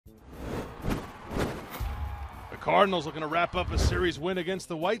Cardinals looking to wrap up a series win against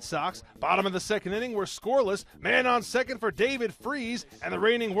the White Sox. Bottom of the second inning, we're scoreless. Man on second for David Freese, and the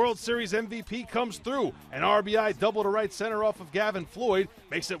reigning World Series MVP comes through. An RBI double to right center off of Gavin Floyd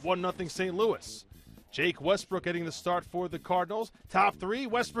makes it 1-0 St. Louis. Jake Westbrook getting the start for the Cardinals. Top three,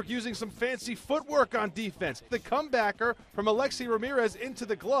 Westbrook using some fancy footwork on defense. The comebacker from Alexi Ramirez into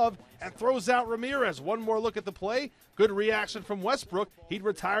the glove and throws out Ramirez. One more look at the play. Good reaction from Westbrook. He'd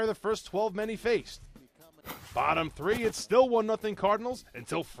retire the first 12 men he faced. Bottom three, it's still 1-0 Cardinals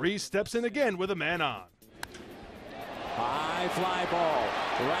until Freese steps in again with a man on. High fly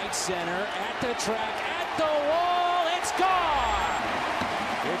ball, right center, at the track, at the wall, it's gone!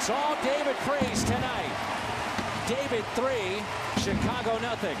 It's all David Freese tonight. David 3, Chicago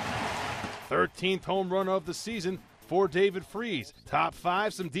nothing. 13th home run of the season for David Freese. Top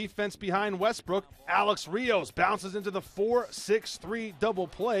five, some defense behind Westbrook. Alex Rios bounces into the 4-6-3 double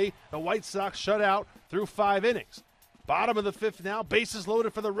play. The White Sox shut out through 5 innings. Bottom of the fifth now, bases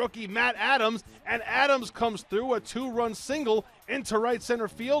loaded for the rookie Matt Adams, and Adams comes through a 2-run single into right center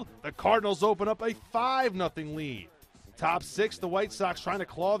field. The Cardinals open up a 5-0 lead. Top six, the White Sox trying to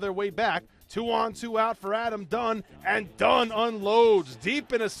claw their way back. 2 on, 2 out for Adam Dunn, and Dunn unloads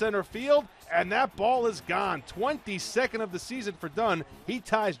deep into center field, and that ball is gone. 22nd of the season for Dunn. He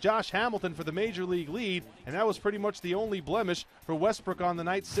ties Josh Hamilton for the Major League lead, and that was pretty much the only blemish for Westbrook on the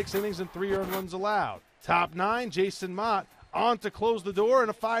night. 6 innings and 3 earned runs allowed. Top 9, Jason Mott on to close the door in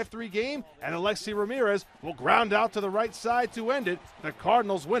a 5-3 game, and Alexi Ramirez will ground out to the right side to end it. The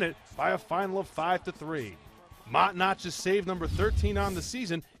Cardinals win it by a final of 5-3. Mott notches save number 13 on the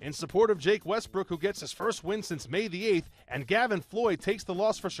season in support of Jake Westbrook, who gets his first win since May the 8th, and Gavin Floyd takes the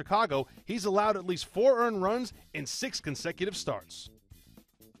loss for Chicago. He's allowed at least 4 earned runs in 6 consecutive starts.